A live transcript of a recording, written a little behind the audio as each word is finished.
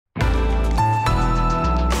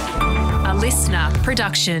listener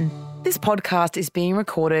production. This podcast is being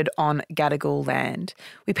recorded on Gadigal land.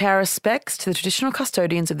 We pay our respects to the traditional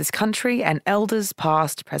custodians of this country and elders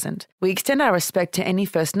past, present. We extend our respect to any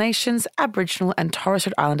First Nations, Aboriginal and Torres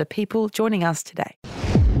Strait Islander people joining us today.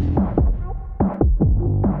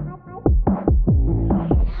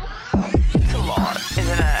 It's a lot,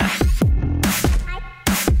 isn't it?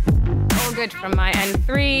 All good from my end.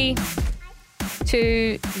 3,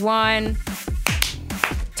 2, 1.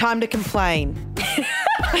 Time to complain.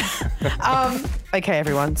 Okay,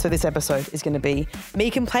 everyone. So this episode is going to be me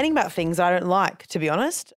complaining about things I don't like, to be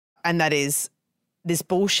honest. And that is this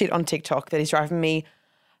bullshit on TikTok that is driving me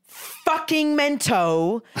fucking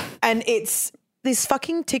mental. And it's this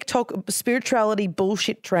fucking TikTok spirituality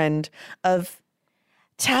bullshit trend of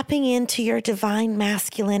tapping into your divine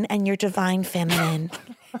masculine and your divine feminine.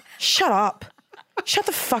 Shut up. Shut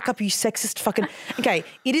the fuck up, you sexist fucking... Okay,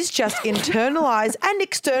 it is just internalised and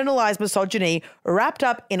externalised misogyny wrapped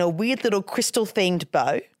up in a weird little crystal-themed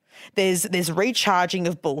bow. There's recharging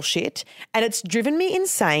of bullshit, and it's driven me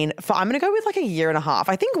insane for, I'm going to go with like a year and a half.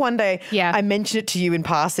 I think one day I mentioned it to you in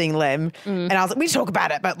passing, Lem, and I was like, we talk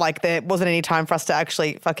about it, but like there wasn't any time for us to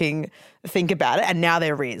actually fucking think about it, and now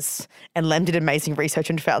there is. And Lem did amazing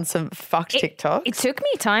research and found some fucked TikToks. It took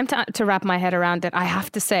me time to wrap my head around it, I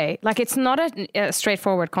have to say. Like, it's not a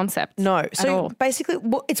straightforward concept. No. So all. basically,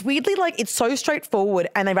 well, it's weirdly like it's so straightforward,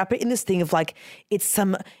 and they wrap it in this thing of like it's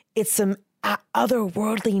some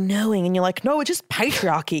otherworldly knowing, and you're like, no, it's just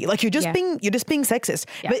patriarchy. Like you're just being sexist.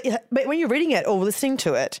 Yeah. But when you're reading it or listening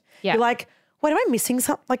to it, you're like, wait, am I missing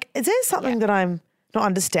something? Like, is there something that I'm not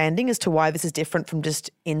understanding as to why this is different from just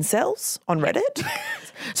incels on Reddit?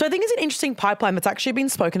 So I think it's an interesting pipeline that's actually been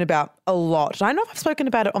spoken about a lot. And I don't know if I've spoken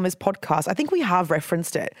about it on this podcast. I think we have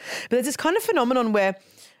referenced it. But there's this kind of phenomenon where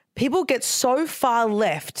people get so far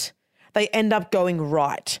left, they end up going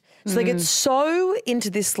right. So they get so into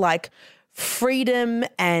this like freedom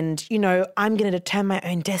and, you know, I'm going to determine my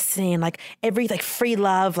own destiny and like free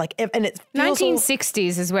love, like, and it feels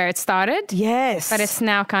 1960s is where it started. Yes. But it's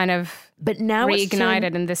now kind of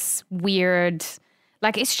reignited in this weird,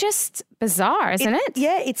 like, it's just bizarre, isn't it?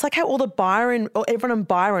 Yeah. It's like how all the everyone in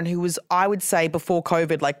Byron who was, I would say before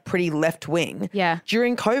COVID, like pretty left wing. Yeah.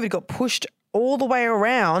 During COVID got pushed all the way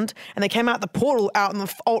around, and they came out the portal out on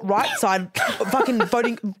the alt-right side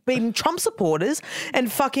fucking being Trump supporters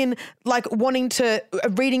and fucking like reading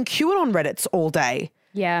QAnon Reddits all day.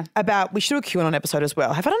 Yeah. We should do a QAnon episode as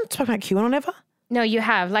well. Have I spoken about QAnon ever? No, you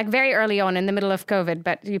have, like very early on in the middle of COVID,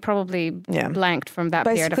 but you probably blanked from that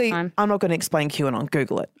period of time. I'm not going to explain QAnon.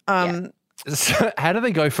 Google it. So how do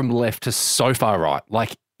they go from left to so far right?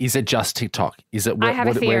 Like, is it just TikTok? Is it? I have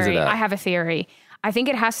a theory. Where's it at? I have a theory. I think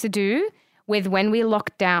it has to do with when we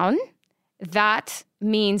locked down, that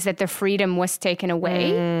means that the freedom was taken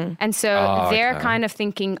away. And so they're kind of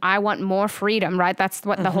thinking, I want more freedom, right? That's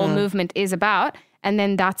what the whole movement is about. And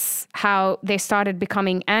then that's how they started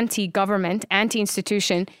becoming anti-government,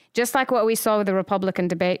 anti-institution, just like what we saw with the Republican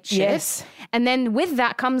debate shit. Yes. And then with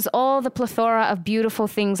that comes all the plethora of beautiful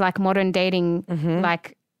things like modern dating,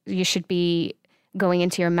 like you should be going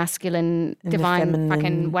into your masculine, divine,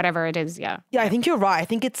 fucking whatever it is, Yeah, I think you're right. I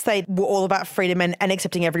think they were all about freedom and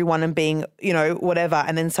accepting everyone and being, you know, whatever.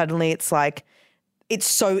 And then suddenly it's like, it's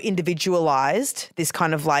so individualized, this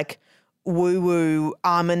kind of like woo-woo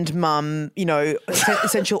almond mum, you know,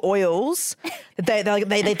 essential oils. They think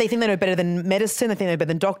they know better than medicine. They think they know better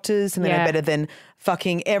than doctors, and they know better than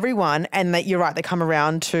fucking everyone. And you're right, they come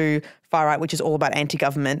around to far right, which is all about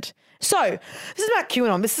anti-government. So this is about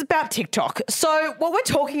QAnon. This is about TikTok. So what we're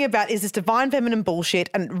talking about is this divine feminine bullshit,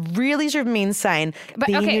 and really driven me insane.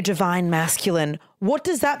 Being your divine masculine. What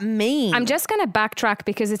does that mean? I'm just going to backtrack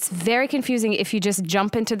because it's very confusing if you just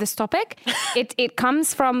jump into this topic. It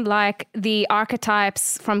comes from like the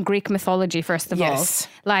archetypes from Greek mythology, first of all.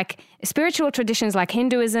 Like spiritual traditions like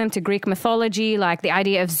Hinduism to Greek mythology, like the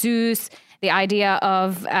idea of Zeus, the idea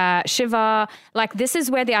of Shiva. Like this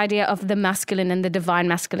is where the idea of the masculine and the divine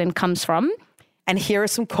masculine comes from. And here are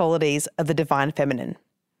some qualities of the divine feminine.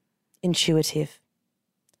 Intuitive.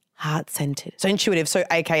 Heart-centered. So intuitive, so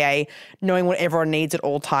AKA knowing what everyone needs at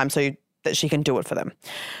all times so that she can do it for them.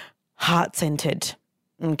 Heart-centered.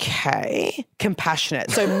 Okay.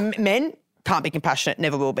 Compassionate. So men can't be compassionate,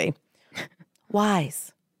 never will be.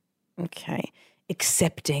 Wise. Okay.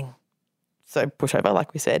 Accepting. So pushover,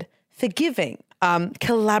 like we said. Forgiving.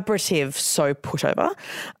 Collaborative, so pushover.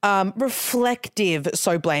 Reflective,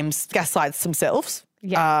 so gaslights themselves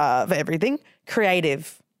for everything.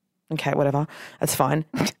 Creative. Okay, whatever. That's fine.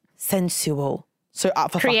 Sensual. So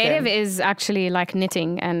up for creative is actually like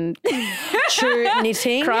knitting and true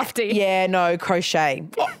knitting. Crafty. Yeah, no, crochet.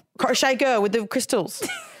 Crochet girl with the crystals.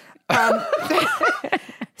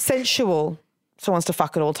 Sensual. So wants to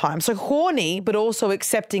fuck at all times. So horny, but also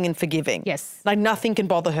accepting and forgiving. Yes. Like nothing can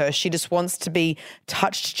bother her. She just wants to be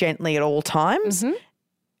touched gently at all times.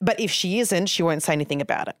 But if she isn't, she won't say anything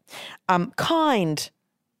about it. Kind.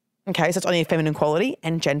 Okay, so it's only a feminine quality,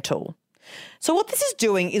 and gentle. So what this is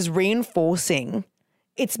doing is reinforcing,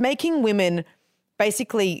 it's making women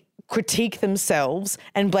basically critique themselves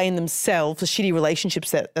and blame themselves for shitty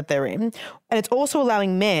relationships that they're in. And it's also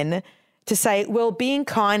allowing men to say, well, being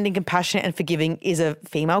kind and compassionate and forgiving is a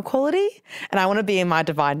female quality, and I want to be in my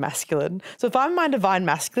divine masculine. So if I'm my divine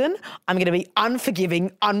masculine, I'm going to be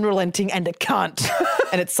unforgiving, unrelenting, and a cunt.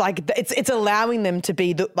 And it's like it's allowing them to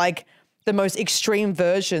be the most extreme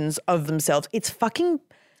versions of themselves. It's fucking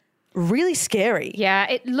really scary. Yeah,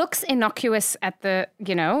 it looks innocuous at the,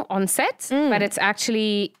 onset, but it's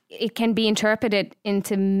actually, it can be interpreted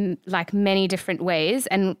into like many different ways.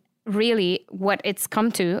 And really what it's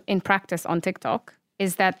come to in practice on TikTok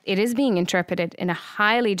is that it is being interpreted in a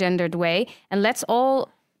highly gendered way. And let's all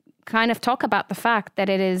kind of talk about the fact that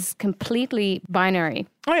it is completely binary.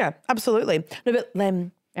 Oh yeah, absolutely. No, but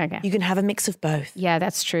Lem, you can have a mix of both. Yeah,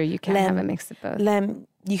 that's true. You can have a mix of both. Lem,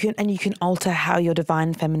 you can alter how your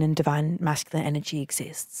divine feminine, divine masculine energy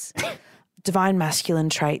exists. Divine masculine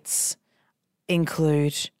traits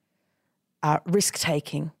include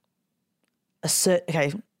risk-taking,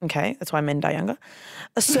 okay, that's why men die younger.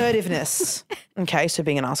 Assertiveness, okay, so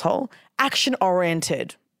being an asshole.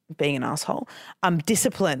 Action-oriented, being an asshole.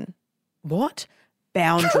 Discipline, what?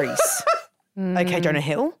 Boundaries, okay, Jonah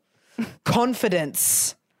Hill.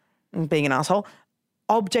 Confidence, being an asshole.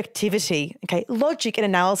 Objectivity, okay, logic and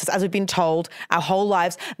analysis, as we've been told our whole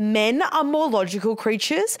lives. Men are more logical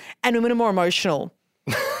creatures and women are more emotional.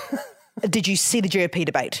 Did you see the GOP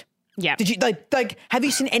debate? Yeah. Did you have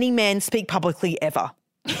you seen any man speak publicly ever?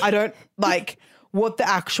 I don't what the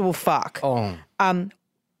actual fuck. Oh.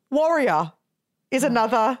 Warrior is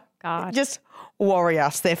another God. Just warrior.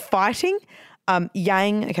 So they're fighting.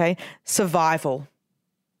 Yang, okay, survival.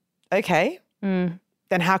 Okay.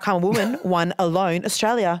 Then how come a woman won alone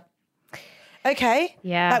Australia? Okay.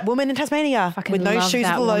 Yeah. That woman in Tasmania Fucking with no love shoes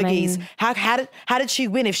that for logies. woman. How did she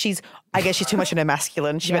win if she's, I guess she's too much in her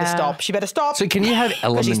masculine. She better stop. She better stop. So can you have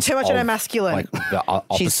elements she's too much in her of, masculine. like the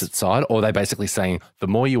opposite side, or are they basically saying the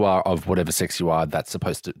more you are of whatever sex you are, that's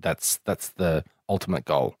the ultimate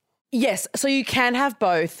goal? Yes, so you can have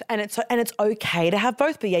both, and it's okay to have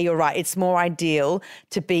both. But yeah, you're right. It's more ideal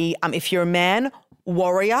to be, if you're a man,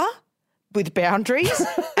 warrior with boundaries,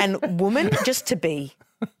 and woman just to be,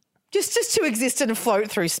 just to exist and float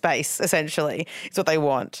through space. Essentially, is what they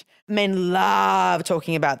want. Men love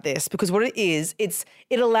talking about this because what it is, it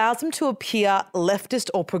allows them to appear leftist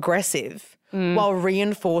or progressive while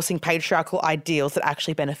reinforcing patriarchal ideals that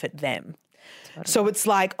actually benefit them. Totally. So it's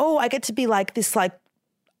like, oh, I get to be like this, like.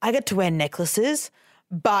 I get to wear necklaces,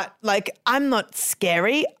 but I'm not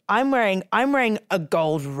scary. I'm wearing a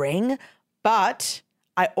gold ring, but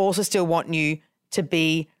I also still want you to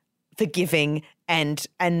be forgiving and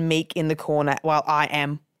meek in the corner while I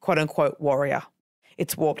am quote unquote warrior.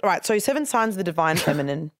 It's warped. All right, so 7 signs of the divine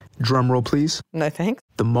feminine. Drum roll, please. No thanks.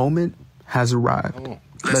 The moment has arrived.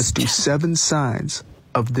 Let's do 7 signs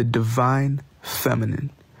of the divine feminine.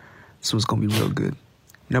 This one's gonna be real good.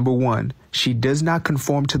 Number 1, she does not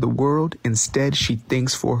conform to the world. Instead, she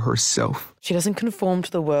thinks for herself. She doesn't conform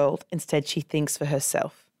to the world. Instead, she thinks for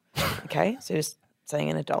herself. Okay? So just saying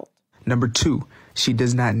an adult. Number 2, she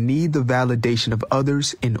does not need the validation of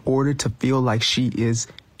others in order to feel like she is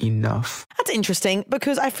enough. That's interesting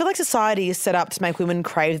because I feel like society is set up to make women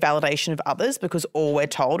crave validation of others because all we're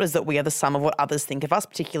told is that we are the sum of what others think of us,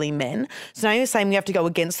 particularly men. So now you're saying we have to go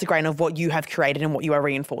against the grain of what you have created and what you are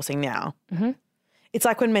reinforcing now. Mm-hmm. It's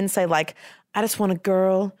like when men say I just want a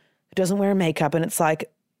girl who doesn't wear makeup, and it's like,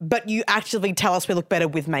 but you actively tell us we look better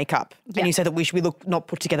with makeup. Yeah. And you say that we look not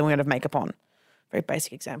put together when we don't have makeup on. Very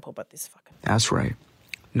basic example, but this fucking. That's right.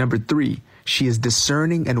 Number 3, she is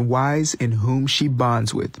discerning and wise in whom she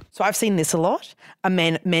bonds with. So I've seen this a lot.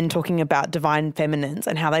 Men talking about divine feminines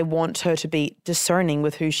and how they want her to be discerning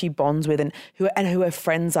with who she bonds with and who her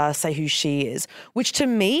friends are, say who she is, which to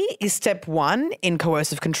me is step 1 in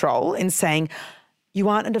coercive control, in saying, you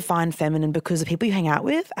aren't a divine feminine because the people you hang out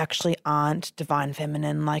with actually aren't divine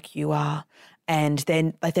feminine like you are. And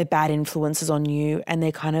then they're bad influences on you and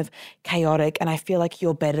they're kind of chaotic and I feel like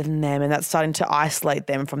you're better than them, and that's starting to isolate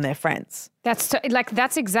them from their friends. That's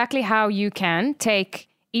exactly how you can take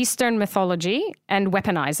Eastern mythology and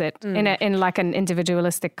weaponize it in like an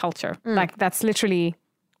individualistic culture. Like that's literally.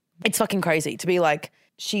 It's fucking crazy to be like,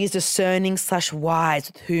 she is discerning /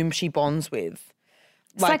 wise with whom she bonds with.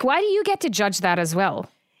 It's like, why do you get to judge that as well?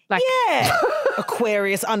 Like, yeah.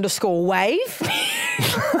 Aquarius_wave.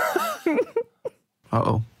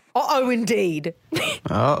 Uh-oh. Uh-oh, indeed.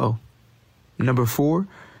 Uh-oh. Number 4,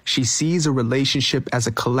 she sees a relationship as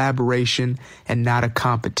a collaboration and not a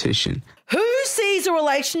competition. Who sees a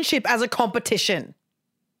relationship as a competition?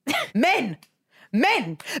 Men.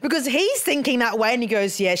 Because he's thinking that way and he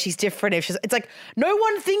goes, yeah, she's different. It's like, no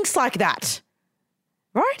one thinks like that.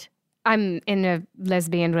 Right? I'm in a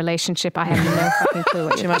lesbian relationship. I have no fucking clue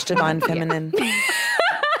what Too much divine feminine.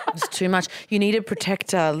 It's too much. You need a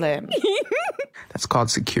protector, Lem. That's called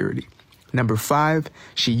security. Number 5,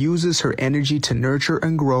 she uses her energy to nurture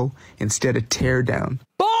and grow instead of tear down.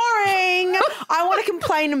 Boring! I want to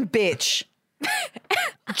complain and bitch.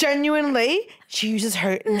 Genuinely, she uses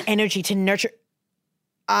her energy to nurture.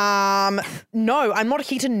 No, I'm not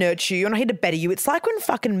here to nurture you. I'm not here to better you. It's like when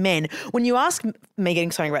fucking men, when you ask me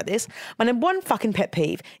getting something about this, my number one fucking pet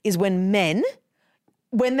peeve is when men,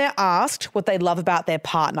 when they're asked what they love about their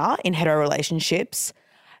partner in hetero relationships,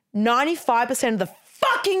 95% of the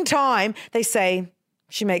fucking time they say,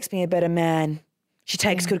 she makes me a better man. She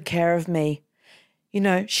takes good care of me. You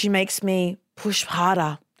know, she makes me push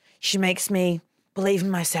harder. She makes me believe in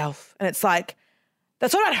myself. And it's like,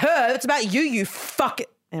 that's not about her. It's about you, you fuck it.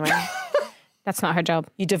 Anyway. That's not her job.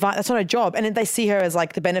 That's not her job. And then they see her as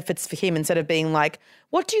like the benefits for him instead of being like,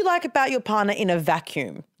 what do you like about your partner in a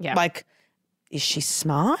vacuum? Yeah. Like, is she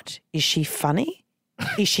smart? Is she funny?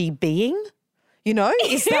 Is she being? You know,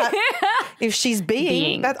 is that, if she's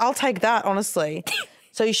being. That, I'll take that, honestly.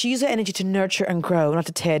 So she uses her energy to nurture and grow, not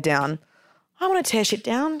to tear down. I want to tear shit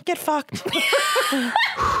down. Get fucked.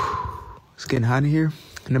 It's getting hot in here.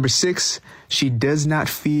 Number 6, she does not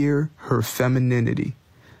fear her femininity.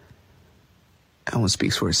 That one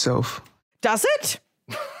speaks for itself. Does it?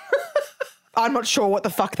 I'm not sure what the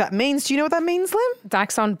fuck that means. Do you know what that means, Lim?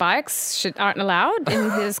 Dykes on bikes aren't allowed in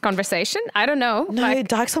this conversation. I don't know. No,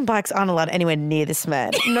 dykes on bikes aren't allowed anywhere near this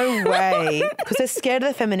man. No way. Because they're scared of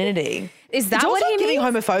their femininity. Is that it's what he also means? giving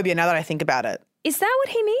homophobia now that I think about it. Is that what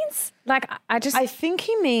he means? Like, I think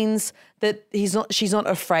he means that she's not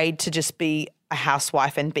afraid to just be a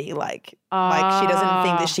housewife and be like she doesn't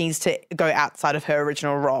think that she needs to go outside of her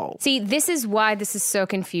original role. See, this is why this is so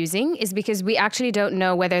confusing, is because we actually don't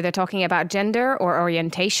know whether they're talking about gender or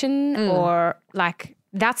orientation or like,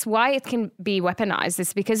 that's why it can be weaponized.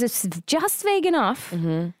 It's because it's just vague enough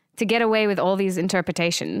to get away with all these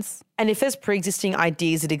interpretations. And if there's pre-existing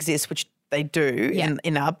ideas that exist, which they do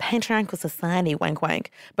in our patriarchal society, wank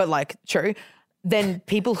wank, but like true, then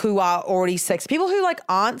people who are already people who like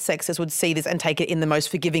aren't sexist would see this and take it in the most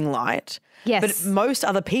forgiving light. Yes. But most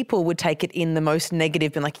other people would take it in the most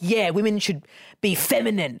negative and like, yeah, women should be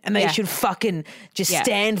feminine and they should fucking just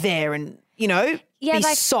stand there and, you know, be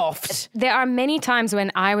like, soft. There are many times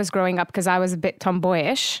when I was growing up, because I was a bit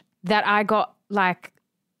tomboyish, that I got like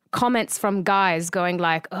comments from guys going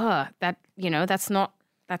like, oh, that, you know, that's not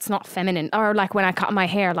feminine. Or like when I cut my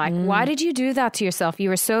hair, like, why did you do that to yourself? You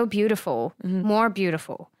were so beautiful, more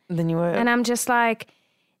beautiful than you were. And I'm just like,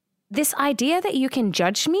 this idea that you can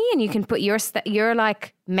judge me and you can put your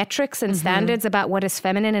like metrics and standards about what is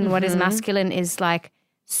feminine and what is masculine is like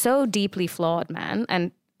so deeply flawed, man.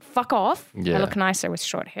 And fuck off. Yeah. I look nicer with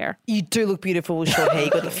short hair. You do look beautiful with short hair.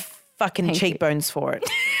 You got the fucking cheekbones for it.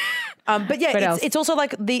 But yeah, it's also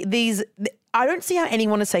like these. I don't see how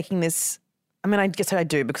anyone is taking this. I mean, I guess I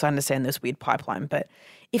do because I understand this weird pipeline. But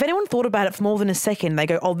if anyone thought about it for more than a second, they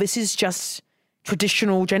go, "Oh, this is just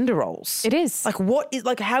traditional gender roles." It is. Like, what is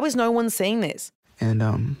like? How is no one seeing this?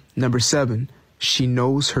 And number 7, she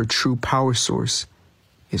knows her true power source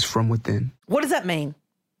is from within. What does that mean?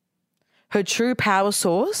 Her true power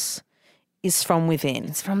source is from within.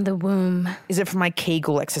 It's from the womb. Is it from my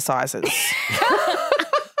Kegel exercises?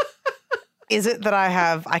 Is it that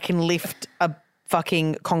I can lift a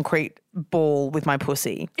fucking concrete ball with my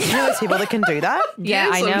pussy? You know those people that can do that? Yeah,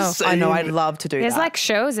 I know. I know. I'd love to do that. There's like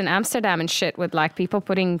shows in Amsterdam and shit with like people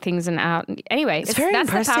putting things in out. Anyway, It's very that's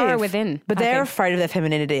impressive. the power within. But they're afraid of their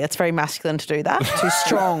femininity. It's very masculine to do that. Too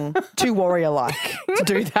strong, too warrior-like to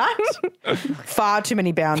do that. Far too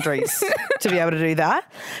many boundaries to be able to do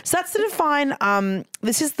that. So that's the divine,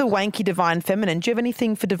 this is the wanky divine feminine. Do you have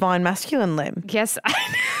anything for divine masculine, Lem? Yes.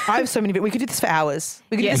 I have so many, but we could do this for hours.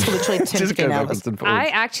 We could do this for literally 10, Just 15 go hours. backwards and forwards. I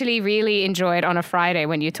actually really enjoyed on a Friday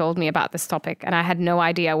when you told me about this topic and I had no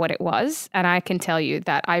idea what it was. And I can tell you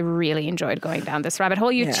that I really enjoyed going down this rabbit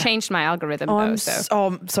hole. You changed my algorithm though.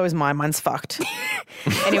 So is mine. Mine's fucked.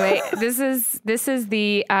 Anyway, this is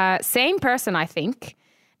the same person, I think,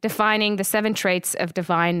 defining the 7 traits of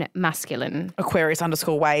divine masculine.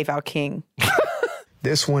 Aquarius_wave, our king.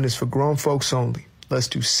 This one is for grown folks only. Let's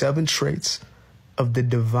do 7 traits of the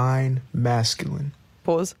divine masculine.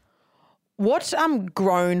 Pause. What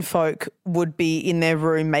grown folk would be in their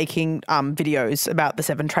room making videos about the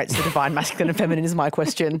 7 traits of the divine masculine and feminine is my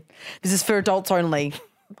question. This is for adults only.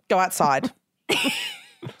 Go outside.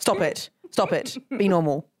 Stop it. Stop it. Be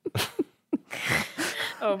normal.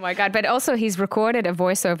 Oh my God. But also he's recorded a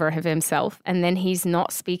voiceover of himself and then he's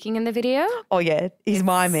not speaking in the video. Oh, yeah. He's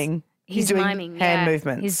miming. He's doing miming, hand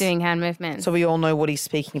movements. He's doing hand movements. So we all know what he's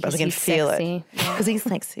speaking about. We can feel sexy. it. Because he's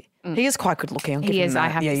sexy. He is quite good looking. He is, I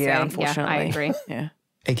have to say. Yeah, unfortunately. Yeah, I agree. Yeah.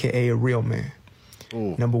 AKA a real man.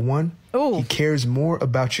 Number 1, he cares more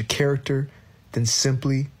about your character than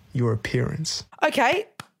simply your appearance. Okay.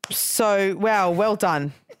 So, wow, well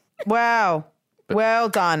done. Wow. Well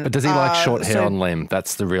done. But does he like short hair on Lem?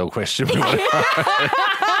 That's the real question.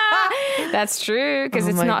 That's true because Oh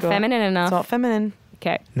it's my not God. feminine enough. It's not feminine.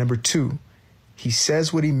 Okay. Number 2, he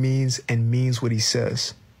says what he means and means what he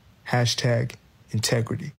says. Hashtag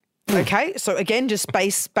integrity. Okay. So again, just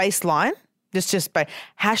baseline.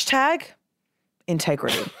 Hashtag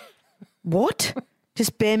integrity. What?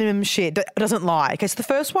 Just bare minimum shit. Doesn't lie. Okay, so the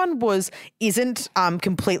first one isn't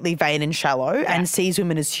completely vain and shallow and sees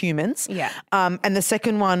women as humans. Yeah. And the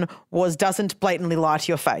second one doesn't blatantly lie to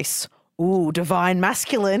your face. Ooh, divine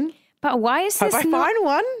masculine. But why is Hope this I not? find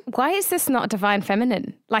one. Why is this not divine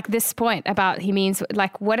feminine? Like this point about he means.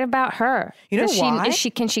 Like what about her? You know why?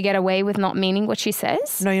 Can she get away with not meaning what she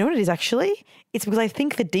says? No, you know what it is actually? It's because I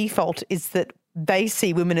think the default is that they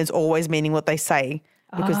see women as always meaning what they say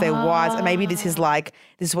because they're wise. And maybe this is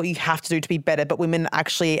what you have to do to be better. But women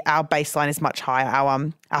actually, our baseline is much higher.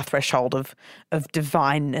 Our threshold of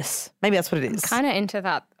divineness. Maybe that's what it is. Kind of into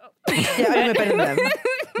that. Yeah, I think we're better than them.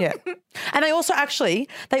 Yeah. And that's actually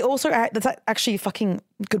a fucking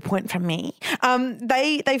good point from me.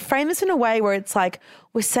 They frame this in a way where it's like,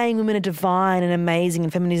 we're saying women are divine and amazing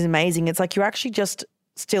and feminine is amazing. It's like you're actually just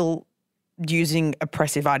still using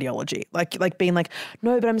oppressive ideology. Like being like,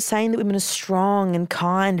 no, but I'm saying that women are strong and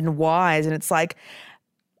kind and wise. And it's like,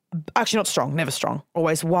 actually not strong, never strong,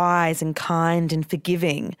 always wise and kind and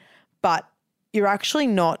forgiving. But you're actually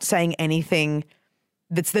not saying anything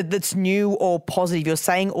that's new or positive. You're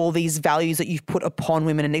saying all these values that you've put upon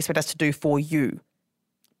women and expect us to do for you.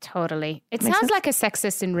 Totally. It sounds like a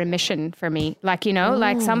sexist in remission for me. Like,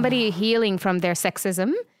 like somebody healing from their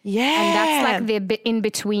sexism. Yeah. And that's like the bit in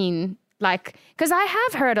between. Like, because I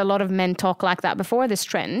have heard a lot of men talk like that before this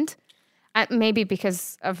trend, maybe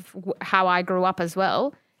because of how I grew up as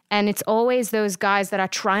well. And it's always those guys that are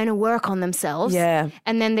trying to work on themselves. Yeah.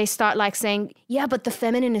 And then they start like saying, yeah, but the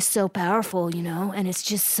feminine is so powerful, and it's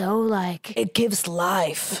just so like. It gives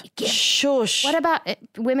life. Shush. What about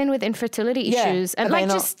women with infertility Yeah. issues? And Are they like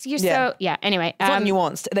not- just, you're yeah. so, yeah, anyway. It's not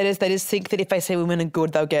nuanced. They just think that if they say women are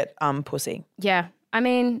good, they'll get pussy. Yeah. I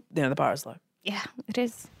mean, The bar is low. yeah, it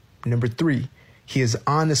is. Number 3, he is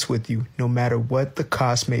honest with you no matter what the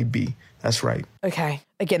cost may be. That's right. Okay.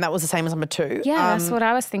 Again, that was the same as number 2. Yeah, that's what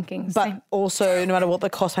I was thinking. But Same. also, no matter what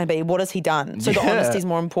the cost may be, what has he done? So the honesty is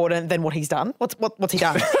more important than what he's done. What's he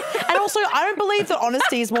done? And also, I don't believe that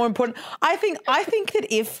honesty is more important. I think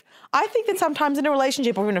that sometimes in a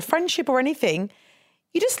relationship or in a friendship or anything,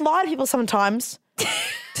 you just lie to people sometimes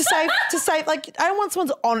to save. Like, I don't want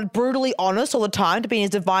someone's brutally honest all the time to be in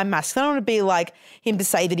his divine masculine. I don't want to be like him to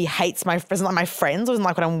say that he hates doesn't like my friends or doesn't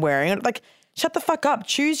like what I'm wearing. Like, shut the fuck up.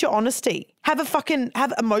 Choose your honesty. Have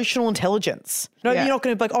emotional intelligence. No, You're not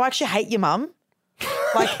going to be like, oh, I actually hate your mum.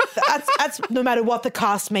 Like, that's no matter what the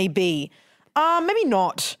cost may be. Maybe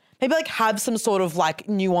not. Maybe like have some sort of like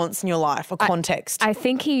nuance in your life or context. I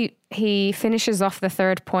think he finishes off the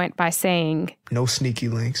third point by saying, No sneaky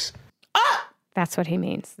links. that's what he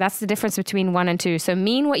means. That's the difference between 1 and 2. So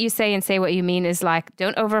mean what you say and say what you mean is like,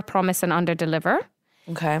 don't overpromise and underdeliver.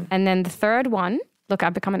 Okay. And then the third one, look,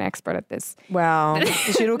 I've become an expert at this. Wow. You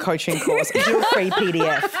should do a coaching course. You do a free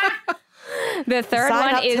PDF. The third Sign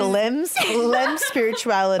one up is to Lem's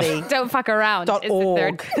Spirituality. don't fuck around. is the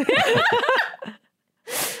 .org. third.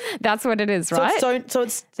 That's what it is, right? So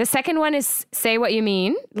it's the second one is say what you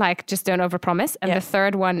mean, like just don't overpromise. And the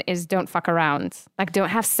third one is don't fuck around. Like don't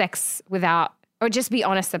have sex without, or just be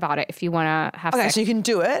honest about it if you want to have okay. sex. So you can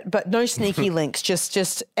do it, but no sneaky links.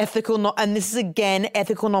 Just ethical. And this is again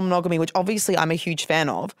ethical non-monogamy, which obviously I'm a huge fan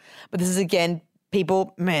of. But this is again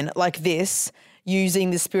men like this using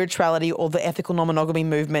the spirituality or the ethical non-monogamy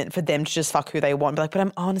movement for them to just fuck who they want. Be like, but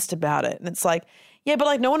I'm honest about it, and it's like. Yeah, but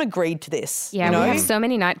like no one agreed to this. Yeah, we have so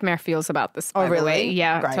many nightmare feels about this, by the way.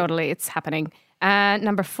 Yeah, Great. totally. It's happening.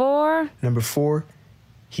 Number 4. Number 4,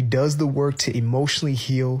 he does the work to emotionally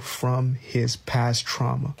heal from his past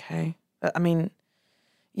trauma. Okay. I mean,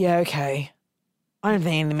 yeah, okay. I don't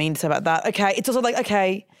think anything mean to say about that. Okay. It's also like,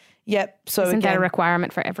 okay, yep. So Isn't that a again,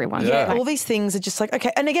 requirement for everyone? yeah, all these things are just like,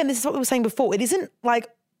 okay. And again, this is what we were saying before. It isn't like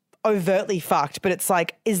overtly fucked, but it's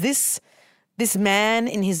like, is this man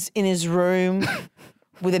in his room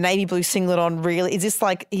with a navy blue singlet on really, is this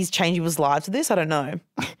like he's changing his life to this? I don't know.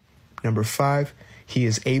 Number 5, he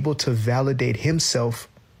is able to validate himself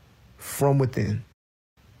from within.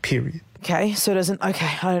 Period. Okay. So it doesn't,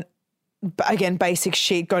 okay. I don't, but again, basic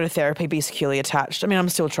shit, go to therapy, be securely attached. I mean, I'm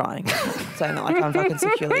still trying. Saying that like I'm fucking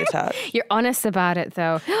securely attached. You're honest about it,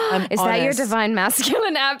 though. Is that your honest. divine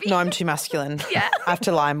masculine, Abby? No, I'm too masculine. Yeah. I have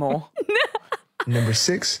to lie more. Number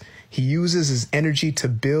 6, he uses his energy to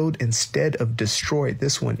build instead of destroy.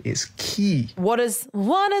 This one is key. What does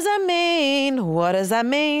that mean? What does that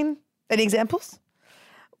mean? Any examples?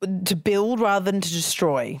 To build rather than to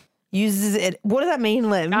destroy. Uses it. What does that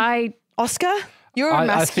mean, Lim? Oscar? You're a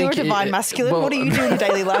masculine, divine masculine. What do you do in your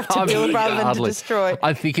daily life to build rather than to destroy?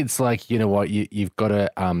 I think it's like, you know what, you've got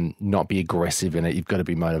to not be aggressive in it. You've got to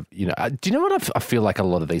be do you know what I feel like a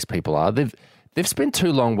lot of these people are? They've spent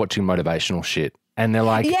too long watching motivational shit and they're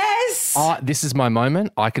like, yes, this is my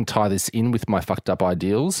moment. I can tie this in with my fucked up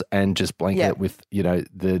ideals and just blanket it with,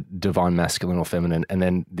 the divine masculine or feminine, and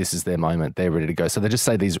then this is their moment. They're ready to go. So they just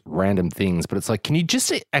say these random things, but it's like, can you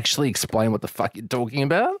just actually explain what the fuck you're talking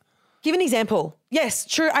about? Give an example. Yes,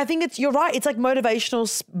 true. I think you're right. It's like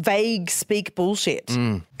motivational, vague speak bullshit.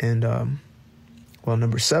 And,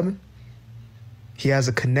 number 7, he has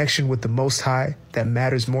a connection with the Most High that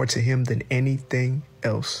matters more to him than anything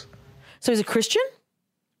else. So he's a Christian?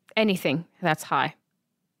 Anything that's high.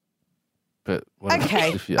 But what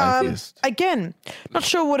Okay. if you're atheist? Again, not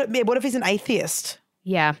sure what if he's an atheist?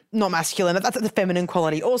 Yeah. Not masculine. That's the feminine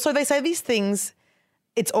quality. Also, they say these things,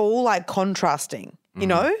 it's all like contrasting. You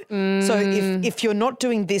know? So if you're not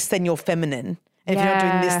doing this, then you're feminine. And if you're not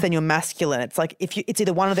doing this, then you're masculine. It's like it's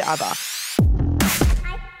either one or the other.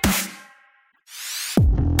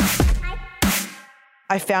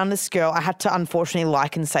 I found this girl. I had to unfortunately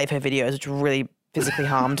like and save her videos, which really physically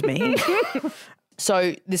harmed me.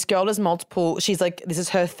 So this girl does multiple, she's like, this is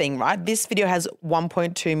her thing, right? This video has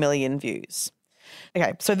 1.2 million views.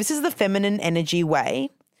 Okay, so this is the feminine energy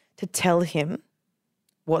way to tell him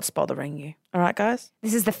what's bothering you. All right, guys?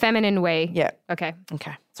 This is the feminine way. Yeah. Okay.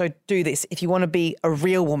 Okay. So do this. If you want to be a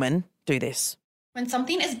real woman, do this. When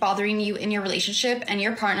something is bothering you in your relationship and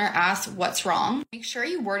your partner asks what's wrong, make sure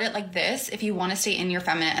you word it like this if you want to stay in your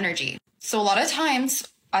feminine energy. So a lot of times,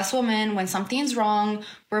 us women, when something's wrong,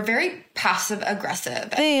 we're very passive aggressive.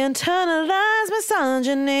 The internalized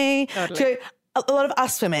misogyny. Totally. So a lot of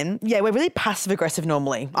us women, we're really passive aggressive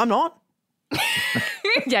normally. I'm not.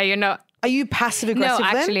 Yeah, you're not. Are you passive aggressive No,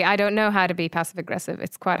 then? actually, I don't know how to be passive aggressive.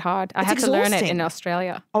 It's quite hard. I had to learn it exhausting. in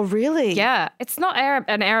Australia. Oh, really? Yeah, it's not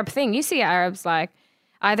an Arab thing. You see Arabs like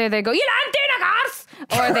either they go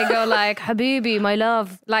or they go like Habibi, my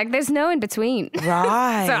love. Like there's no in between.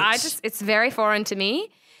 Right. So it's very foreign to me.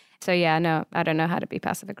 So yeah, no, I don't know how to be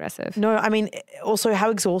passive aggressive. No, I mean, also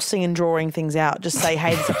how exhausting and drawing things out. Just say,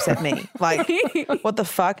 hey, this upset me. Like, what the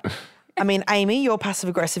fuck? I mean, Amy, you're passive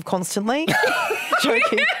aggressive constantly.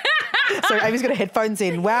 Joking. So Amy's got her headphones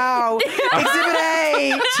in. Wow. Exhibit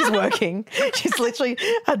A. She's working. She's literally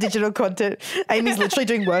her digital content. Amy's literally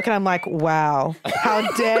doing work and I'm like, wow, how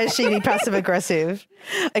dare she be passive aggressive?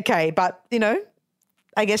 Okay, but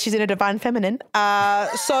I guess she's in a divine feminine. And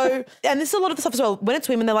this is a lot of the stuff as well. When it's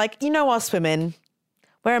women, they're like, us women,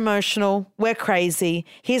 we're emotional, we're crazy.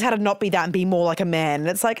 Here's how to not be that and be more like a man. And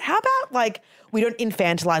it's like, how about like we don't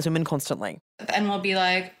infantilize women constantly? And we'll be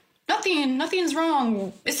like, nothing's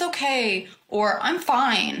wrong. It's okay. Or I'm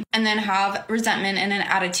fine. And then have resentment and an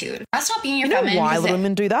attitude. That's not being your feminine. Why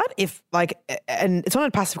women do that? And it's not in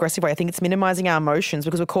a passive aggressive way. I think it's minimizing our emotions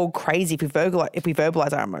because we're called crazy if we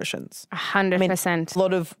verbalize our emotions. 100%. A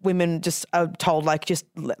lot of women just are told let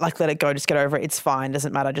it go, just get over it. It's fine.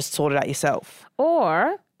 Doesn't matter. Just sort it out yourself.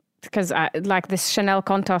 Or because like this Chanel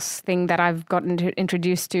Contos thing that I've gotten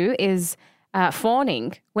introduced to is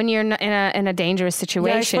fawning when you're in a dangerous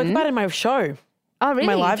situation. Yeah, I spoke about it in my show. Oh, really?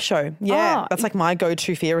 My live show. Yeah. Oh. That's like my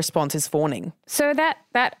go-to fear response is fawning. So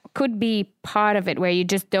that could be part of it where you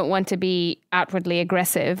just don't want to be outwardly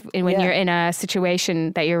aggressive when you're in a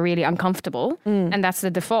situation that you're really uncomfortable. And that's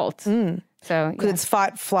the default. So Because it's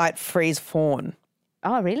fight, flight, freeze, fawn.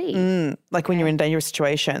 Oh, really? Like when you're in a dangerous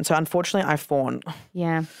situation. So unfortunately I fawn.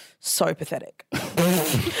 Yeah. So pathetic.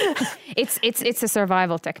 It's a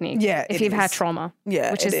survival technique. Yeah, if it you've had is. trauma.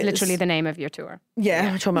 Yeah, which it is is. literally the name of your tour.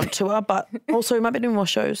 Yeah, trauma tour, but also we might be doing more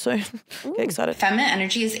shows, so get excited. Feminine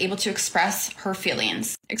energy is able to express her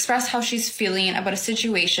feelings, express how she's feeling about a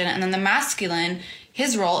situation, and then the masculine,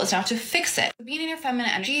 His role is now to fix it. Being in your feminine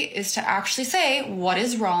energy is to actually say what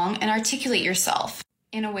is wrong and articulate yourself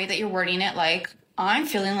in a way that you're wording it like, I'm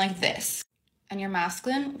feeling like this. And your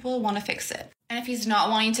masculine will want to fix it. And if he's not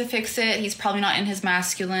wanting to fix it, he's probably not in his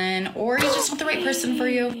masculine, or he's just not the right person for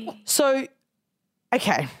you. So,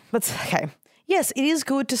 okay. Yes, it is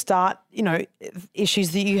good to start, issues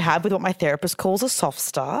that you have with what my therapist calls a soft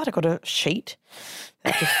start. I got a sheet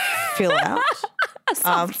that to fill out.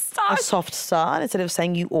 A soft start. Instead of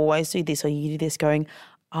saying you always do this or you do this, going,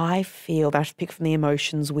 I feel, I have to pick from the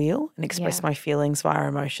emotions wheel and express my feelings via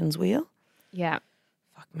emotions wheel. Yeah.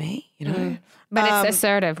 Fuck me, you know. But it's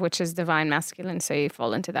assertive, which is divine masculine, so you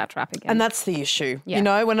fall into that trap again. And that's the issue.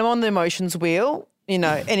 Yeah. When I'm on the emotions wheel,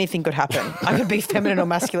 anything could happen. I could be feminine or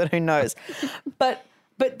masculine, who knows. But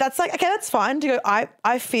that's like, okay, that's fine to go,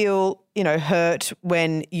 I feel, hurt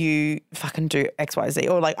when you fucking do X, Y, Z,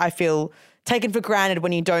 or like I feel taken for granted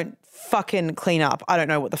when you don't fucking clean up. I don't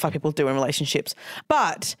know what the fuck people do in relationships.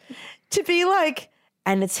 But to be like,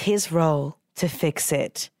 and it's his role to fix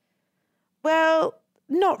it. Well,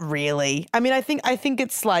 not really. I mean, I think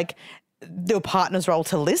it's like your partner's role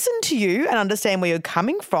to listen to you and understand where you're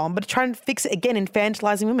coming from, but try and fix it again,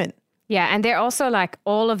 infantilizing women. Yeah, and they're also like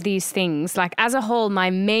all of these things, like as a whole, my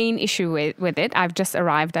main issue with it, I've just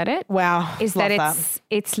arrived at it. Wow. Is that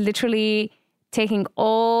it's literally taking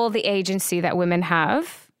all the agency that women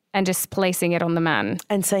have and just placing it on the man.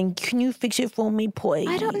 And saying, can you fix it for me, please?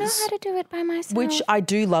 I don't know how to do it by myself. Which I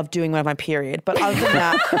do love doing when I have my period. But other than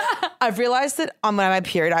that, I've realised that when I have my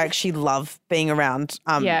period, I actually love being around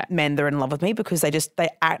men that are in love with me because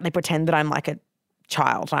they pretend that I'm like a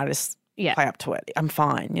child and I just play up to it. I'm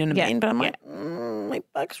fine, you know what I mean? But I'm like, my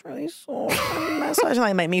back's really sore. Massage. And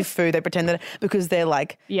they make me food. They pretend that because they're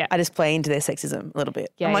like, I just play into their sexism a little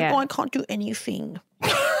bit. I'm like, I can't do anything.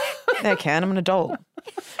 I can. I'm an adult.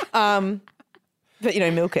 But,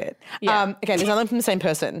 milk it. Okay, there's another one from the same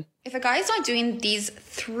person. If a guy's not doing these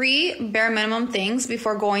 3 bare minimum things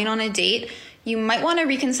before going on a date, you might want to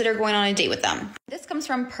reconsider going on a date with them. This comes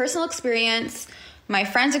from personal experience, my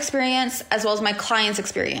friend's experience, as well as my client's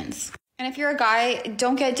experience. And if you're a guy,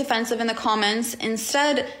 don't get defensive in the comments.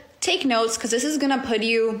 Instead, take notes because this is going to put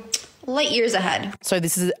you light years ahead. So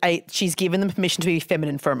she's given them permission to be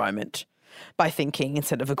feminine for a moment by thinking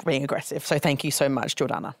instead of being aggressive. So thank you so much,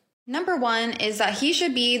 Jordana. Number 1 is that he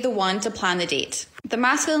should be the one to plan the date. The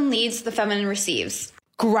masculine leads, the feminine receives.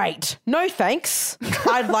 Great. No thanks.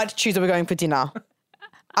 I'd like to choose where we're going for dinner.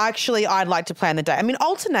 Actually, I'd like to plan the day. I mean,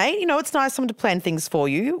 alternate. It's nice someone to plan things for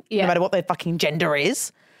you, no matter what their fucking gender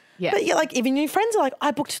is. Yeah. But like even your friends are like,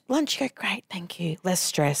 I booked lunch. You go, great, thank you. Less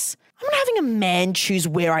stress. I'm not having a man choose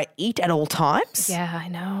where I eat at all times. Yeah, I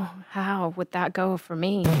know. How would that go for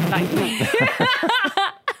me? Like,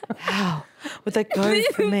 how would that go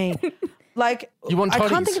for me? Like, you want toddies? I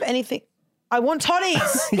can't think of anything. I want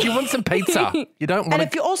toddies. You want some pizza. You don't want. And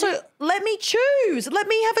if you also let me choose, let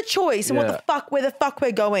me have a choice. And where the fuck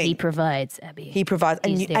we're going. He provides, Abby. He provides,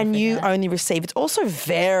 and you only receive. It's also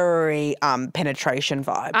very penetration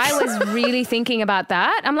vibes. I was really thinking about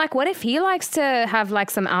that. I'm like, what if he likes to have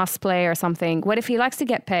like some ass play or something? What if he likes to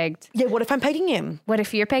get pegged? Yeah. What if I'm pegging him? What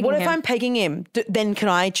if you're pegging him? What if I'm pegging him? Then can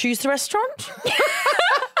I choose the restaurant?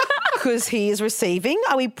 Because he is receiving.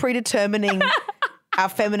 Are we predetermining our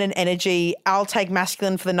feminine energy? I'll take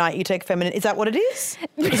masculine for the night, you take feminine. Is that what it is?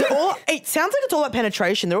 It sounds like it's all about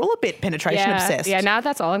penetration. They're all a bit penetration obsessed. Yeah, now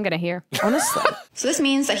that's all I'm going to hear. Honestly. So this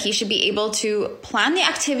means that he should be able to plan the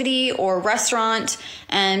activity or restaurant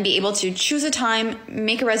and be able to choose a time,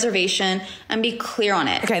 make a reservation, and be clear on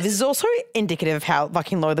it. Okay, this is also indicative of how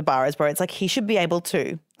fucking low the bar is, where it's like he should be able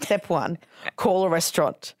to, step 1, call a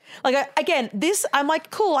restaurant. Like, again, I'm like,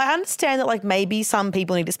 cool, I understand that like maybe some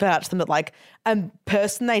people need to spell out to them that like a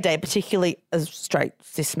person they date, particularly a straight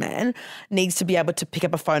cis man, needs to be able to pick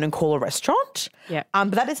up a phone and call a restaurant. Yeah.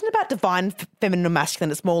 But that isn't about divine feminine or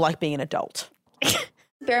masculine. It's more like being an adult.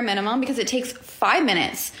 Bare minimum because it takes 5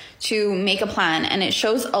 minutes to make a plan and it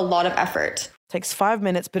shows a lot of effort. It takes 5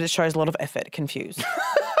 minutes, but it shows a lot of effort. Confused.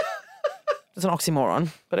 It's an oxymoron,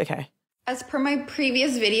 but okay. As per my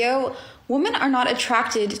previous video, women are not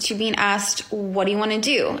attracted to being asked, what do you want to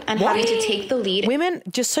do? And having to take the lead. Women,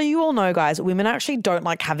 just so you all know, guys, women actually don't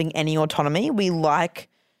like having any autonomy. We like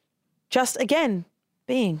just, again,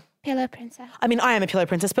 being. Pillow princess. I mean, I am a pillow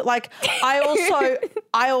princess, but like I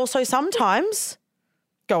also sometimes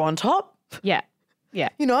go on top. Yeah. Yeah.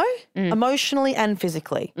 Emotionally and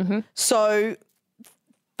physically. Mm-hmm. So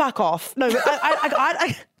fuck off. No,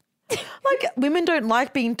 I like women don't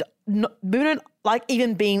like women don't like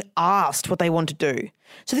even being asked what they want to do.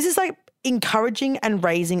 So this is like encouraging and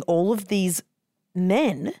raising all of these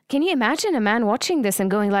men. Can you imagine a man watching this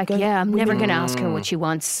and going like, yeah, I'm never going to ask her what she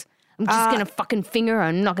wants. I'm just going to fucking finger her.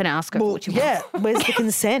 I'm not going to ask her what she wants. Yeah, where's the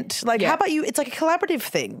consent? Like, how about you? It's like a collaborative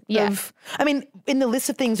thing. Yeah. I mean, in the list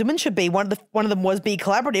of things women should be, one of them was be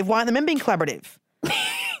collaborative. Why aren't the men being collaborative?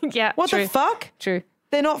 Yeah, What the fuck? True.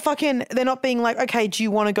 They're not being like, okay, do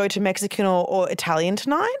you want to go to Mexican or Italian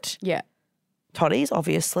tonight? Yeah. Toddy's,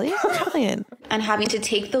 obviously. Italian. And having to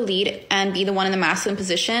take the lead and be the one in the masculine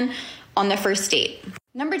position on the first date.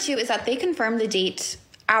 Number 2 is that they confirm the date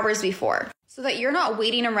hours before so that you're not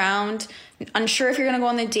waiting around, unsure if you're going to go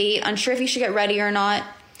on the date, unsure if you should get ready or not.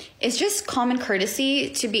 It's just common courtesy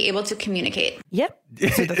to be able to communicate. Yep.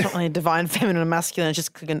 So that's not really divine feminine or masculine. It's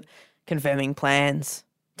just confirming plans.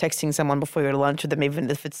 Texting someone before you go to lunch with them, even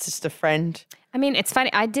if it's just a friend. I mean, it's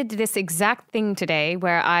funny. I did this exact thing today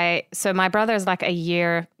where so my brother is like a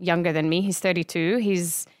year younger than me. He's 32.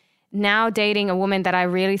 He's now dating a woman that I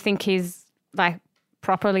really think he's like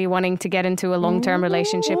properly wanting to get into a long-term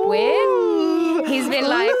relationship with. He's been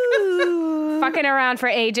like fucking around for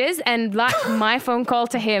ages. And like my phone call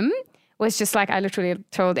to him was just like, I literally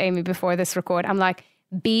told Amy before this record, I'm like,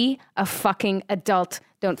 be a fucking adult.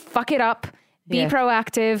 Don't fuck it up. Be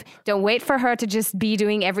proactive. Don't wait for her to just be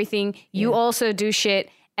doing everything. You also do shit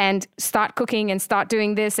and start cooking and start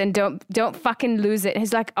doing this and don't fucking lose it. And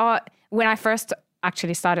he's like, oh, when I first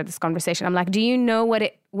actually started this conversation, I'm like, do you know what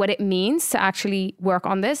it means to actually work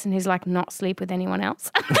on this? And he's like, not sleep with anyone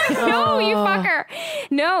else. No, you fucker.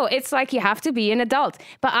 No, it's like you have to be an adult.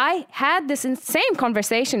 But I had this insane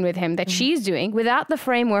conversation with him that she's doing without the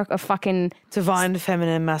framework of fucking divine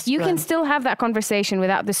feminine masculine. You can still have that conversation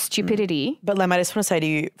without the stupidity. But Lem, I just want to say to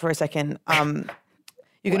you for a second, you're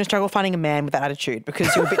going to struggle finding a man with that attitude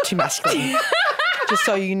because you're a bit too masculine. Just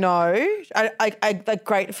so you know, I like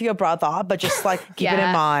great for your brother, but just like keep it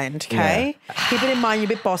in mind, okay? Yeah. Keep it in mind.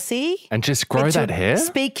 You're a bit bossy, and just grow that hair.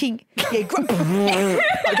 Speaking, okay,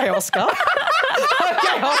 Oscar.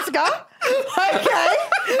 Okay, Oscar. Okay.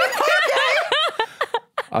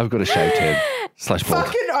 I've got a shaved head / bald.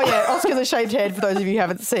 Fucking Oscar's a shaved head. For those of you who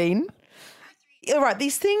haven't seen, all right,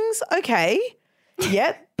 these things, okay,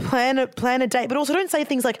 yeah, plan a date, but also don't say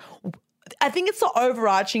things like. I think it's the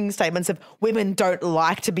overarching statements of women don't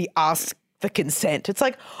like to be asked for consent. It's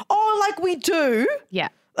like, oh, like we do. Yeah.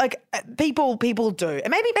 Like people do. And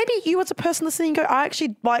maybe you as a person listening go, I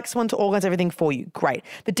actually like someone to organise everything for you. Great.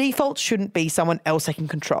 The default shouldn't be someone else taking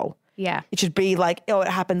control. Yeah. It should be like, oh, it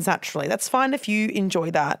happens naturally. That's fine if you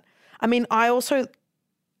enjoy that. I mean, I'm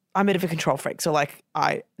a bit of a control freak, so like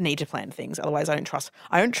I need to plan things. Otherwise, I don't trust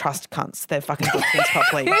cunts. They're fucking book things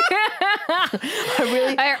properly.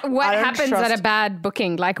 What happens at a bad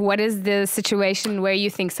booking? Like, what is the situation where you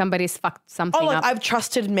think somebody's fucked something up? I've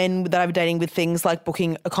trusted men that I'm dating with things like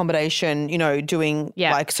booking accommodation, doing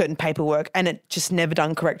like certain paperwork, and it just never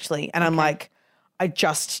done correctly. And I'm like, I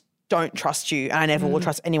just don't trust you, and I never will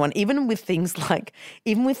trust anyone. Even with things I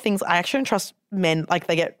actually don't trust men. Like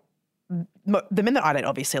they get. The men that I date,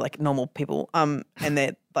 obviously, like normal people, and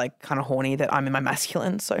they're like kind of horny that I'm in my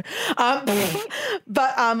masculine. So,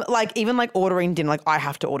 but like even like ordering dinner, like I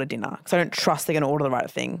have to order dinner because I don't trust they're going to order the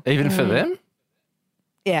right thing. Even for them?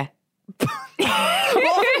 Yeah.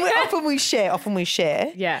 Often we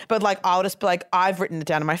share. Yeah. But like I'll just be like, I've written it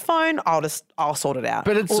down on my phone. I'll sort it out.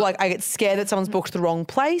 But it's or like I get scared that someone's booked the wrong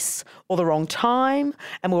place or the wrong time,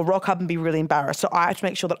 and we'll rock up and be really embarrassed. So I have to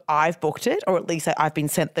make sure that I've booked it, or at least that I've been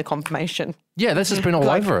sent the confirmation. Yeah, that's just been all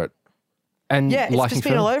over it. And yeah, it's just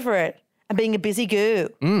been all over it. And being a busy girl,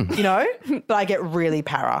 But I get really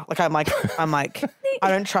para. Like I'm like, I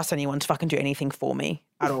don't trust anyone to fucking do anything for me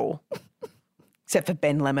at all. Except for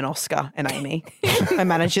Ben, Lemon, Oscar, and Amy, my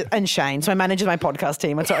manager, and Shane. So my manager's my podcast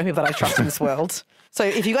team. It's the only people that I trust in this world. So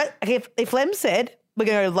if Lem said we're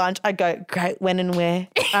going to go to lunch, I'd go, great, when and where?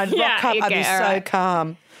 I'd rock up. I'd be so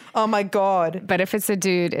calm. Oh my God. But if it's a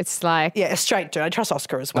dude, it's like a straight dude. I trust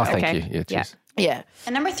Oscar as well. Oh, thank you. Yeah, cheers. Yeah.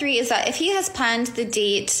 And number 3 is that if he has planned the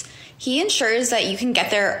date, he ensures that you can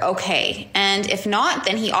get there okay. And if not,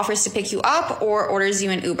 then he offers to pick you up or orders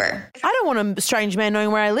you an Uber. I don't want a strange man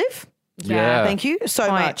knowing where I live. Yeah. Thank you so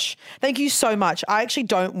much. Thank you so much. I actually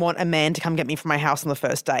don't want a man to come get me from my house on the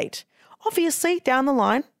first date. Obviously, down the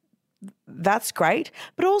line, that's great.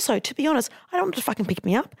 But also, to be honest, I don't want to fucking pick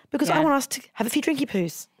me up because I want us to have a few drinky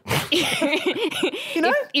poos.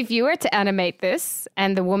 If you were to animate this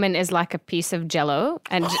and the woman is like a piece of jello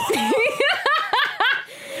and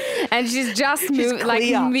and she's just moving like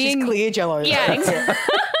being she's clear jello. Yeah, exactly.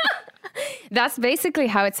 That's basically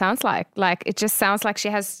how it sounds like. Like it just sounds like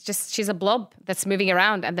she's a blob that's moving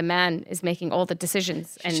around and the man is making all the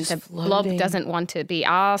decisions and the blob doesn't want to be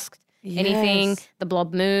asked anything. The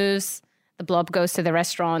blob moves. The blob goes to the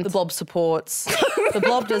restaurant. The blob supports. The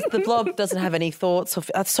blob doesn't have any thoughts.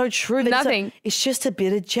 That's so true. Nothing. It's just a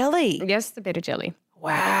bit of jelly. Yes, the bit of jelly.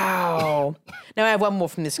 Wow. Now I have one more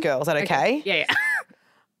from this girl. Is that okay? Yeah.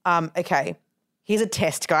 Okay. Here's a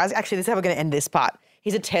test, guys. Actually, this is how we're going to end this part.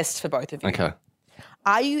 Here's a test for both of you. Okay.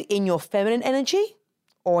 Are you in your feminine energy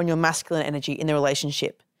or in your masculine energy in the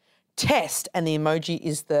relationship? Test, and the emoji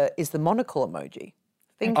is the monocle emoji.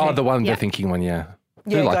 Oh, the one, the thinking one, yeah. I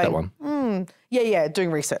do like that one. Yeah, doing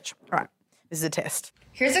research. All right, this is a test.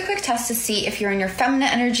 Here's a quick test to see if you're in your feminine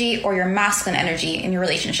energy or your masculine energy in your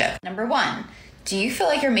relationship. Number 1, do you feel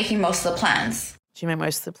like you're making most of the plans? Do you make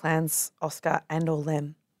most of the plans, Oscar and or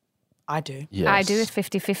Lem? I do. Yes. I do it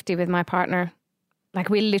 50-50 with my partner. Like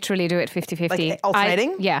we literally do it 50-50. Like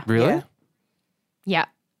alternating? Yeah. Really? Yeah.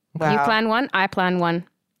 Wow. You plan one, I plan one.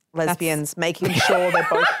 Lesbians, making sure they're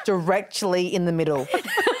both directly in the middle.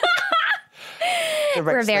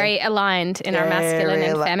 We're very aligned in our masculine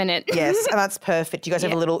and feminine. Yes, and that's perfect. You guys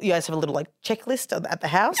have a little like checklist at the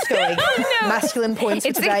house going masculine points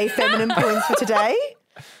for today, feminine points for today.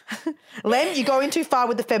 Len, you're going too far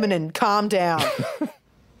with the feminine. Calm down.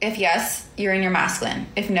 If yes, you're in your masculine.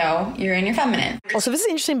 If no, you're in your feminine. Also, this is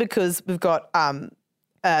interesting because we've got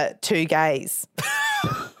 2 gays.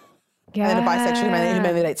 Yeah. And then a bisexual who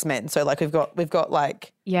mainly dates men. So like we've got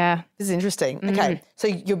like Yeah. this is interesting. Okay, so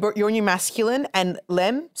you're in your masculine and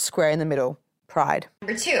Lem square in the middle. Pride.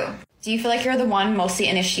 Number 2, do you feel like you're the one mostly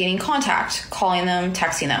initiating contact, calling them,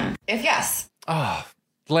 texting them? If yes,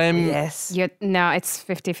 Lem. Yes. No, it's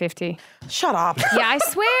 50-50. Shut up. Yeah, I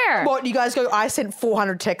swear. What, you guys go, I sent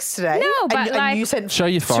 400 texts today. No, but and you sent Show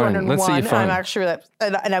your phone. Let's see your 201, phone. And I'm actually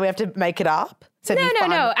and now we have to make it up.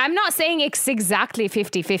 No. I'm not saying it's exactly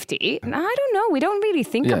 50-50. I don't know. We don't really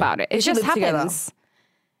think about it. It You just live together. happens.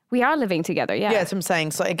 We are living together, yeah. Yeah, that's what I'm saying.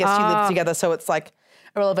 So I guess you live together, so it's like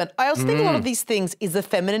irrelevant. I also think a lot of these things is the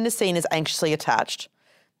feminine is seen as anxiously attached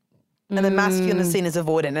and the masculine is seen as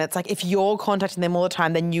avoidant. And it's like if you're contacting them all the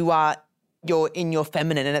time, then you're in your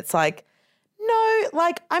feminine. And it's like, no,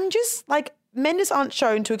 like I'm just like men just aren't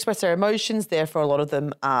shown to express their emotions. Therefore, a lot of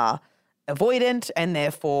them are avoidant and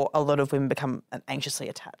therefore a lot of women become anxiously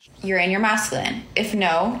attached. you're in your masculine. If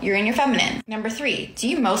no, you're in your feminine. Number 3, do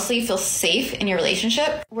you mostly feel safe in your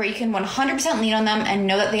relationship where you can 100% lean on them and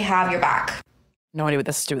know that they have your back? No idea what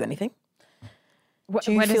this has to do with anything. What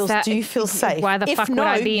Do you is feel safe? Why the If fuck would no,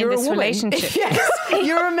 I be in you're a this woman. relationship? Yes,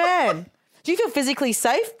 you're a man. Do you feel physically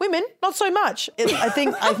safe? Women, not so much. I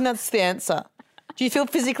think that's the answer. Do you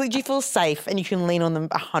feel safe and you can lean on them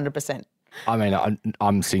 100%? I mean,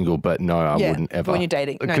 I'm single, but no, I wouldn't ever. When you're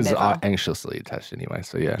dating. No, Because never. I'm anxiously attached anyway,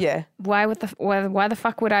 so yeah. Yeah. Why the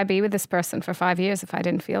fuck would I be with this person for 5 years if I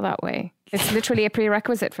didn't feel that way? It's literally a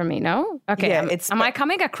prerequisite for me, no? Okay. Yeah, am I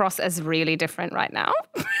coming across as really different right now?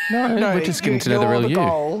 No, we're just getting to know the real you.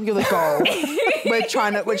 Goal. You're the goal.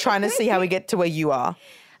 we're trying to see how we get to where you are.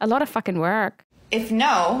 A lot of fucking work. If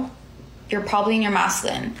no, you're probably in your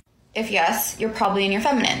masculine. If yes, you're probably in your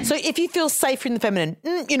feminine. So if you feel safe in the feminine,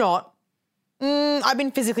 you're not. I've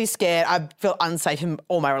been physically scared. I feel unsafe in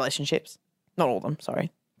all my relationships. Not all of them,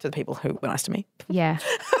 sorry. To the people who were nice to me. Yeah.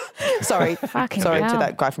 Sorry. Fucking Sorry hell. to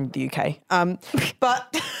that guy from the UK.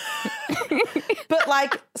 But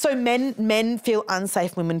like, so men feel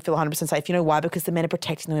unsafe, women feel 100% safe. You know why? Because the men are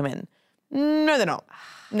protecting the women. No, they're not.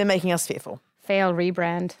 They're making us fearful. Fail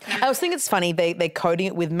rebrand. I was thinking it's funny they're coding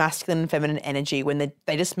it with masculine and feminine energy when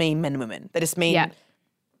they just mean men and women. They just mean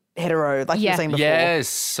hetero, like you were saying before. Yes,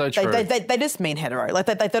 so true. They just mean hetero. Like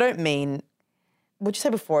they don't mean. What'd you say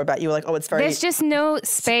before about you were like, oh, it's very. There's just no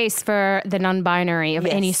space for the non-binary of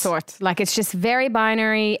any sort. Like it's just very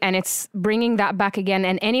binary, and it's bringing that back again.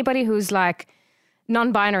 And anybody who's like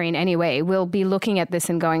non-binary in any way will be looking at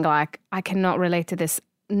this and going like, I cannot relate to this,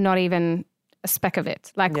 not even a speck of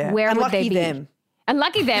it. Like where and would they be? them. And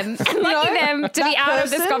lucky them. Lucky them to be out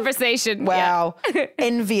of this conversation. Wow.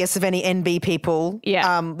 Envious of any NB people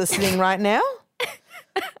listening right now.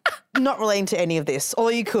 Not relating to any of this.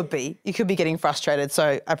 Although you could be. You could be getting frustrated, so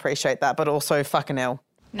I appreciate that. But also fucking hell.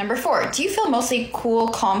 Number 4, do you feel mostly cool,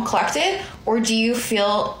 calm, collected, or do you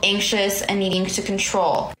feel anxious and needing to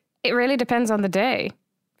control? It really depends on the day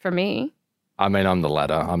for me. I mean, I'm the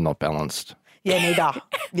latter. I'm not balanced. Yeah, neither.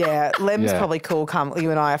 Yeah, Lem's probably cool, calm.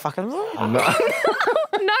 You and I are fucking...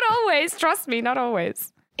 Not always. Trust me, not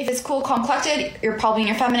always. If it's cool, calm, collected, you're probably in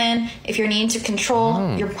your feminine. If you're needing to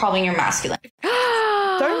control, you're probably in your masculine.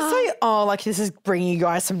 Don't say, oh, like this is bringing you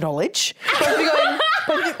guys some knowledge.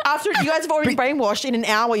 But after you guys have already been brainwashed in an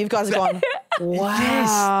hour, you guys have gone,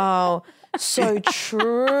 wow. So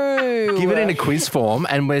true. Give it in a quiz form,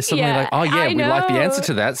 and we're suddenly like, oh yeah, we like the answer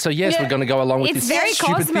to that. So yes, we're going to go along with It's this very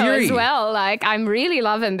stupid Cosmo theory. as well. Like, I'm really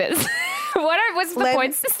loving this. What's the Lem,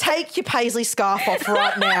 point? take your paisley scarf off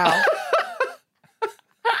right now.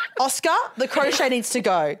 Oscar, the crochet needs to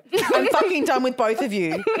go. I'm fucking done with both of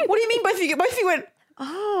you. What do you mean both of you? Both of you went,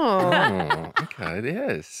 oh. Okay,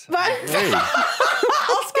 yes.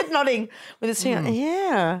 Oscar nodding with his finger.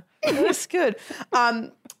 Yeah, that's good.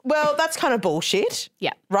 Well, that's kind of bullshit.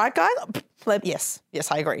 Yeah. Right, guys? Yes,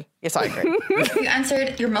 I agree. You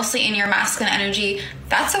answered you're mostly in your masculine energy.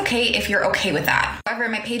 That's okay if you're okay with that. However,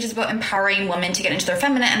 my page is about empowering women to get into their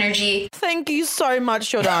feminine energy. Thank you so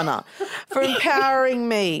much, Jordana, for empowering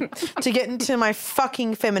me to get into my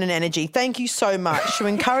fucking feminine energy. Thank you so much for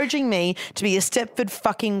encouraging me to be a Stepford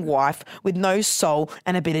fucking wife with no soul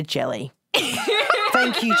and a bit of jelly.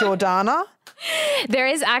 Thank you, Jordana. There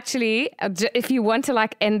is actually, if you want to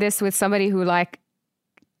like end this with somebody who like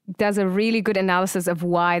does a really good analysis of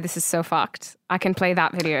why this is so fucked, I can play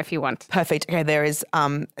that video if you want. Perfect. Okay, there is,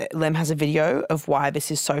 Lem has a video of why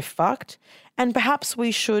this is so fucked, and perhaps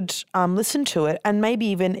we should listen to it and maybe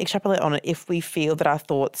even extrapolate on it if we feel that our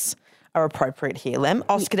thoughts are appropriate here. Lem,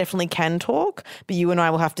 Oscar definitely can talk, but you and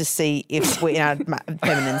I will have to see if we're in our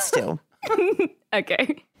feminine still.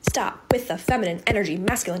 Okay. Stop with the feminine energy,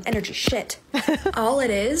 masculine energy shit. All it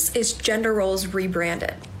is gender roles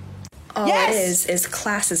rebranded. All it is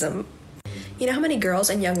classism. You know how many girls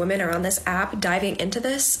and young women are on this app diving into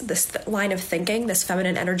this line of thinking, this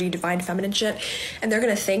feminine energy, divine feminine shit, and they're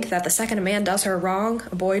going to think that the second a man does her wrong,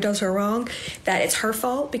 a boy does her wrong, that it's her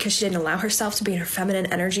fault because she didn't allow herself to be in her feminine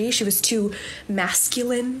energy. She was too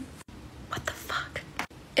masculine. What the fuck?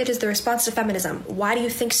 It is the response to feminism. Why do you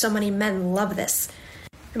think so many men love this?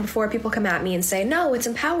 And before people come at me and say, no, it's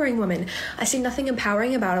empowering women, I see nothing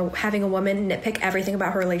empowering about having a woman nitpick everything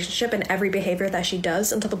about her relationship and every behavior that she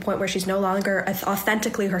does until the point where she's no longer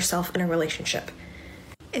authentically herself in a relationship.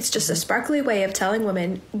 It's just a sparkly way of telling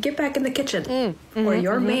women, get back in the kitchen, or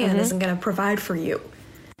your man isn't going to provide for you.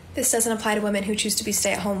 This doesn't apply to women who choose to be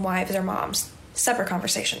stay-at-home wives or moms. Separate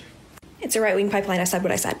conversation. It's a right-wing pipeline. I said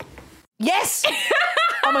what I said. Yes!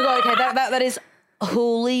 Oh my God, okay, that is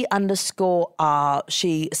Hooli _R.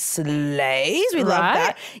 She slays. We love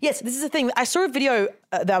that. Yes, this is the thing. I saw a video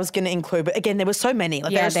that I was going to include, but again, there were so many.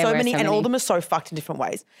 Like, there were so many, and all of them are so fucked in different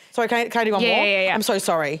ways. Sorry, can I do one more? Yeah. I'm so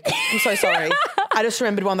sorry. I just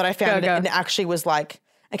remembered one that I found, and it actually was like,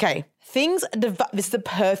 okay, this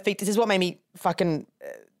is what made me fucking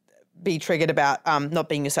be triggered about not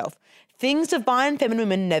being yourself. Things divine feminine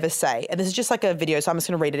women never say. And this is just like a video, so I'm just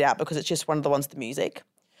going to read it out because it's just one of the ones with the music.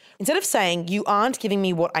 Instead of saying, you aren't giving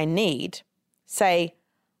me what I need, say,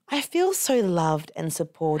 I feel so loved and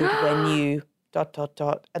supported when you ...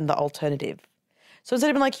 and the alternative. So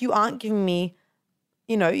instead of being like, you aren't giving me,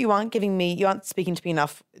 you aren't speaking to me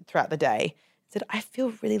enough throughout the day, said, I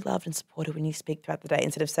feel really loved and supported when you speak throughout the day,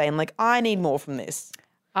 instead of saying like, I need more from this.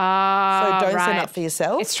 So don't stand up for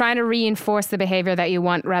yourself. It's trying to reinforce the behavior that you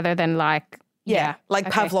want rather than like,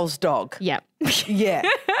 like Pavlov's dog. Yeah. Yeah.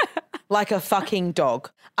 Like a fucking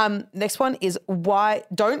dog. Next one is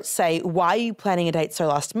don't say, why are you planning a date so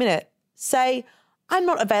last minute? Say, I'm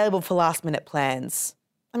not available for last minute plans.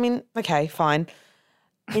 I mean, okay, fine.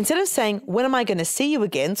 Instead of saying, when am I going to see you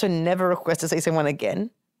again? So never request to see someone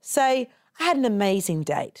again. Say, I had an amazing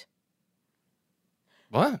date.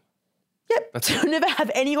 What? Yep. Never have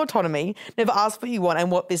any autonomy, never ask what you want, and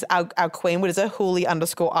what this, our queen, what is it, Hooli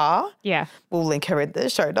 _R? Yeah. We'll link her in the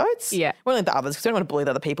show notes. Yeah. We'll link the others because we don't want to bully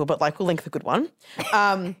the other people, but like we'll link the good one.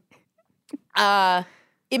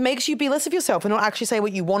 It makes you be less of yourself and not actually say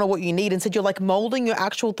what you want or what you need. Instead, you're like molding your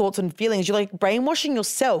actual thoughts and feelings. You're like brainwashing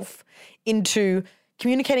yourself into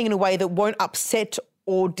communicating in a way that won't upset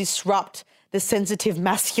or disrupt the sensitive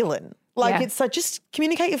masculine. Like it's like just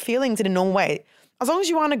communicate your feelings in a normal way. As long as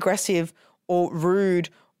you aren't aggressive or rude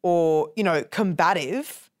or,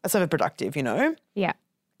 combative, that's never productive, Yeah.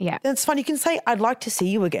 Yeah. Then it's fun. You can say, I'd like to see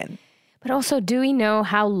you again. But also, do we know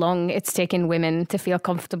how long it's taken women to feel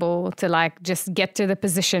comfortable to like just get to the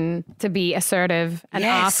position to be assertive and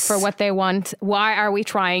ask for what they want? Why are we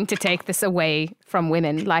trying to take this away from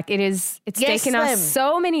women? Like it's taken us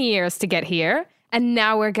so many years to get here, and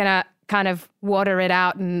now we're going to kind of water it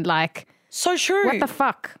out and like... So true. What the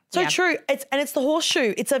fuck? So true. It's the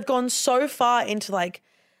horseshoe. They've gone so far into like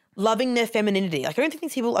loving their femininity. Like I don't think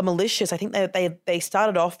these people are malicious. I think they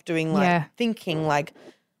started off doing like thinking like,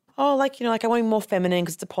 oh, like, like I want to be more feminine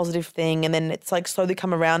because it's a positive thing. And then it's like slowly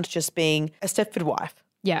come around to just being a Stepford wife.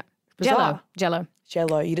 Yeah. Bizarre. Jello.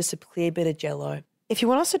 Jello. You're just a clear bit of Jello. if you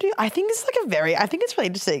want us to do, I think it's really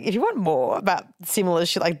interesting. If you want more about similar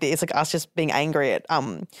shit like this, like us just being angry at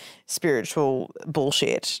spiritual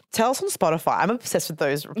bullshit, tell us on Spotify. I'm obsessed with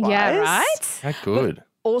those replies. Yeah, right? How good. But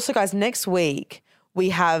also, guys, next week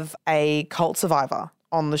we have a cult survivor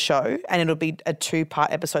on the show, and it'll be a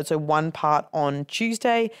 2-part episode. So one part on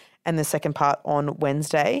Tuesday and the second part on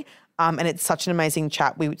Wednesday. And it's such an amazing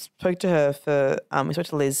chat. We spoke to her we spoke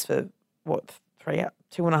to Liz for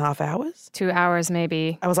 2.5 hours? 2 hours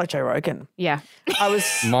maybe. I was like Joe Rogan. Yeah. I was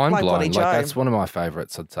mind like blowing. Joe. That's one of my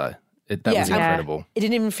favourites, I'd say. That was incredible. It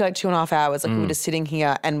didn't even feel like 2.5 hours. Like we were just sitting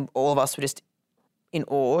here and all of us were just in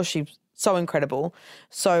awe. She's so incredible.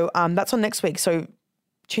 So that's on next week. So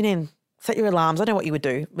tune in. Set your alarms. I don't know what you would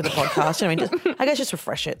do with a podcast. You know what I mean? I guess just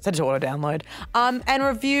refresh it. Set it to auto download. And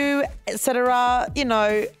review, etc. You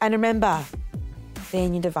know, and remember, be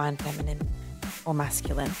in your divine feminine or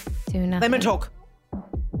masculine. Do nothing. Lemon talk.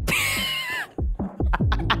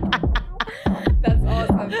 That's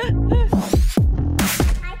awesome.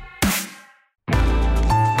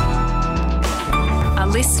 A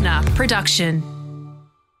listener production.